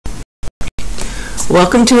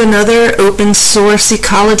Welcome to another open source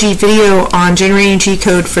ecology video on generating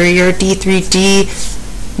G-code for your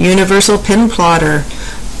D3D universal pin plotter.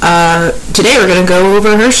 Today we're going to go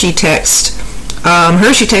over Hershey text.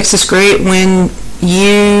 Hershey text is great when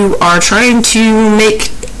you are trying to make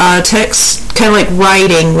text kind of like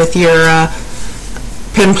writing with your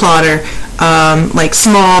pin plotter, like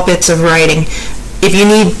small bits of writing. If you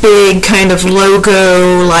need big kind of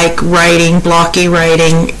logo like writing, blocky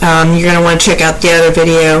writing, you're going to want to check out the other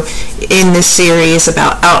video in this series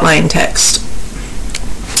about outline text.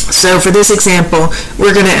 So for this example,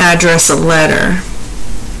 we're going to address a letter.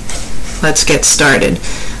 Let's get started.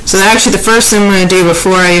 So actually the first thing I'm going to do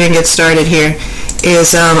before I even get started here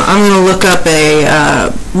is I'm going to look up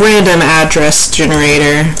a random address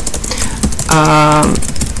generator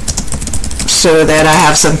so that I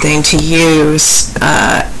have something to use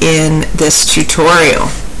in this tutorial.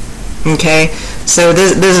 Okay, so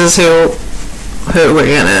this is who we're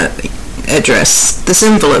going to address this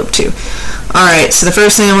envelope to. Alright, so the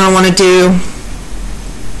first thing I'm going to want to do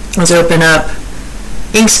is open up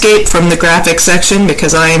Inkscape from the graphics section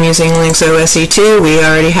because I am using Lynx OSE 2. We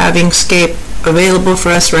already have Inkscape available for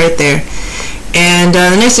us right there. And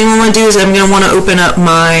the next thing I want to do is I'm going to want to open up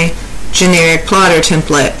my generic plotter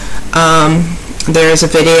template. There's a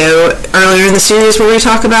video earlier in the series where we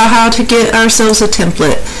talk about how to get ourselves a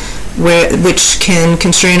template which can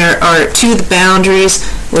constrain our art to the boundaries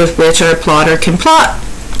with which our plotter can plot.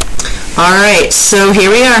 Alright, so here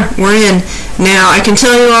we are. We're in. Now I can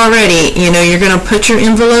tell you already, you're going to put your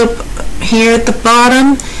envelope here at the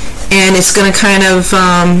bottom and it's going to kind of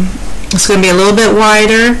it's going to be a little bit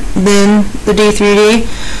wider than the D3D,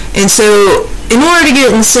 and so in order to get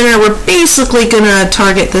it in the center, we're basically going to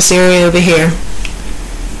target this area over here.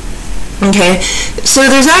 Okay, so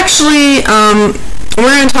there's actually,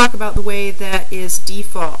 we're going to talk about the way that is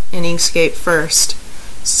default in Inkscape first.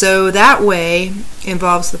 So that way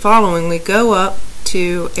involves the following. We go up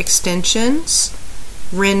to Extensions,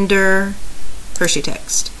 Render, Hershey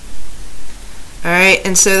text. Alright,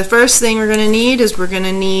 and so the first thing we're going to need is we're going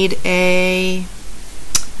to need a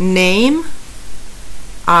name.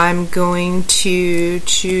 I'm going to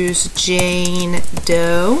choose Jane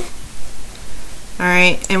Doe.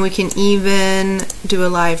 Alright, and we can even do a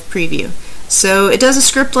live preview. So it does a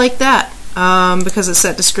script like that because it's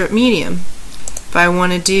set to script medium. If I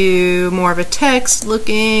want to do more of a text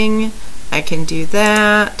looking, I can do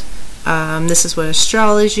that. This is what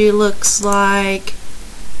astrology looks like.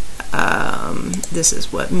 This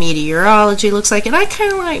is what meteorology looks like, and I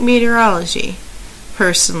kind of like meteorology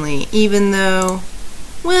personally, even though,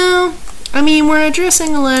 well, I mean, we're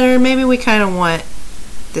addressing a letter, maybe we kind of want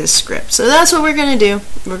this script. So that's what we're going to do.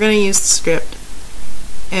 We're going to use the script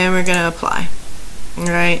and we're going to apply.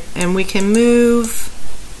 Alright, and we can move,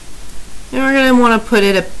 and we're going to want to put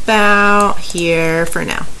it about here for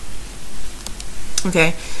now.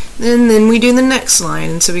 Okay, and then we do the next line,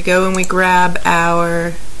 and so we go and we grab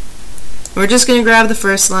our, we're just going to grab the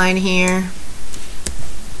first line here.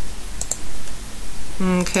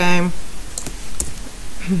 Okay.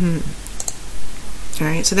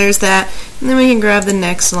 Alright, so there's that, and then we can grab the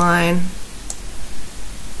next line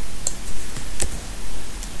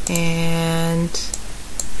and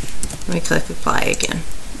we click apply again.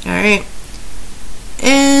 Alright,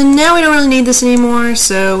 and now we don't really need this anymore,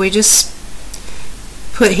 so we just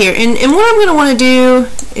put here, and what I'm going to want to do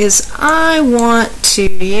is I want to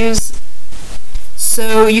use,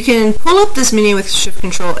 so you can pull up this menu with Shift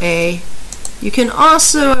Control A. You can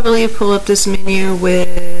also, I believe, pull up this menu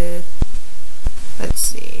with, let's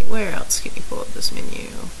see, where else can you pull up this menu?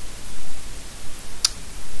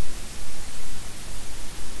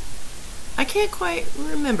 I can't quite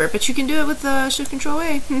remember, but you can do it with Shift Control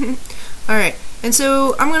A. Alright, and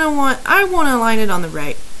so I want to align it on the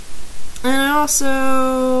right. And I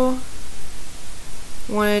also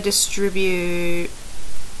want to distribute,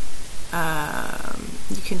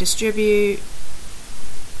 you can distribute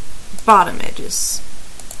bottom edges.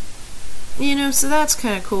 So that's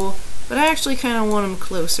kind of cool, but I actually kind of want them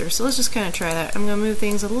closer, so let's just kind of try that. I'm going to move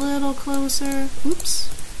things a little closer. Oops.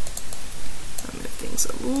 I'll move things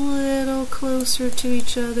a little closer to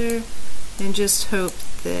each other and just hope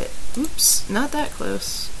that, oops, not that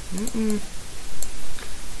close.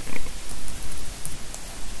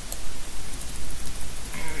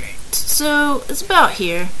 Alright, so it's about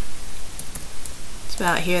here. It's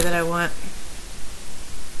about here that I want.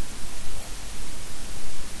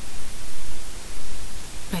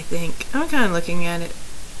 I think. I'm kind of looking at it.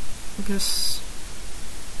 Let's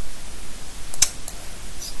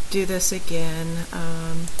do this again.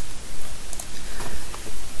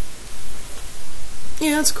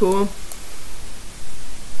 Yeah, that's cool.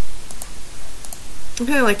 I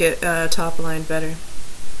kind of like it top line better.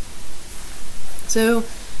 So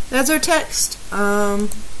that's our text.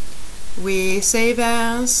 We save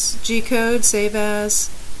as G-code, save as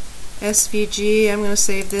SVG. I'm going to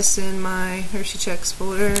save this in my Hershey checks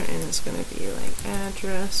folder, and it's going to be like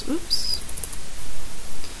address. Oops.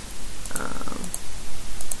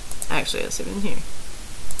 Actually, I'll save it in here.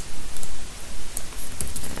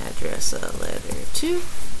 Address letter 2.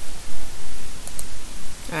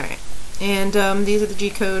 Alright. And these are the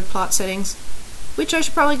G-code plot settings, which I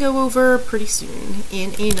should probably go over pretty soon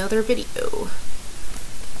in another video.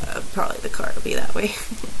 Probably the card will be that way.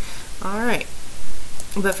 Alright.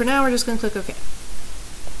 But for now, we're just going to click OK.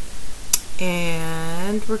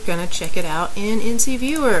 And we're going to check it out in NC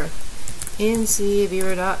Viewer.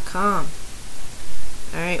 ncviewer.com.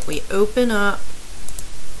 Alright, we open up.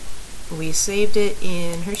 We saved it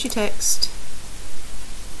in Hershey text.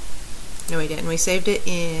 No, we didn't. We saved it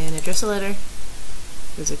in address a letter.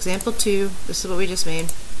 This is example 2. This is what we just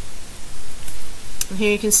made. And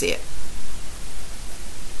here you can see it.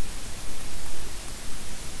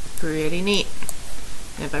 Pretty neat.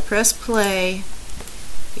 And if I press play,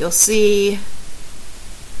 you'll see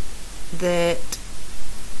that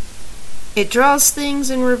it draws things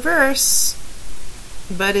in reverse,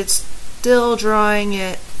 but it's still drawing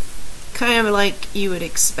it kind of like you would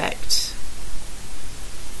expect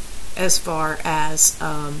as far as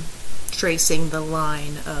tracing the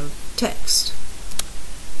line of text.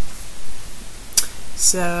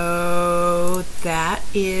 So that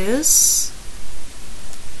is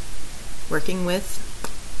working with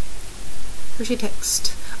Hershey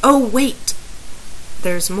text. Oh wait,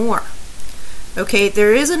 there's more. Okay,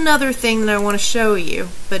 there is another thing that I want to show you,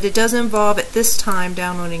 but it does involve at this time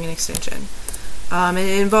downloading an extension. And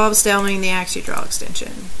it involves downloading the AxiDraw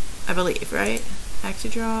extension, I believe, right?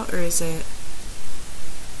 AxiDraw, or is it?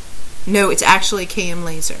 No, it's actually KM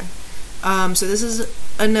Laser. So this is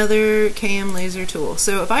another KM Laser tool.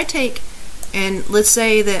 So if I take, and let's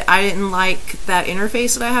say that I didn't like that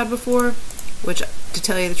interface that I had before, which, to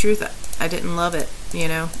tell you the truth, I didn't love it, you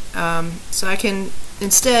know. So I can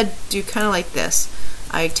instead do kind of like this.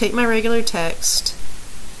 I take my regular text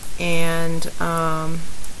and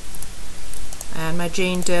add my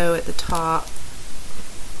Jane Doe at the top.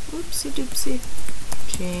 Oopsie doopsie.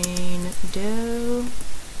 Jane Doe.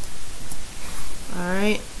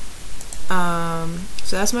 Alright.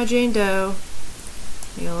 So that's my Jane Doe.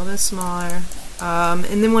 Make it a little bit smaller.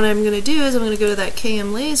 And then what I'm going to do is I'm going to go to that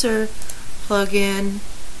KM Laser plugin,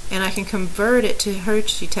 and I can convert it to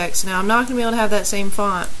Hershey text. Now I'm not going to be able to have that same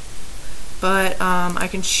font, but I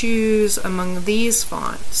can choose among these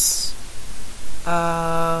fonts.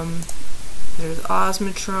 There's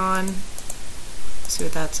Osmotron. Let's see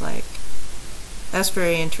what that's like. That's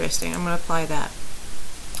very interesting. I'm going to apply that.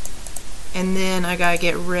 And then I gotta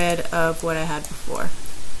get rid of what I had before.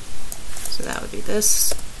 So that would be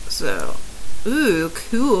this. So, ooh,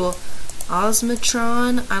 cool.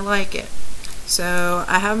 Osmotron, I like it. So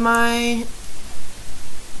I have my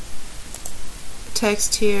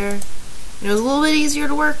text here. And it was a little bit easier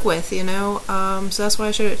to work with, you know. So that's why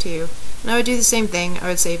I showed it to you. And I would do the same thing. I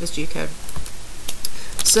would save as G-code.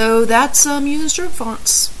 So that's using stroke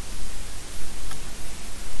fonts.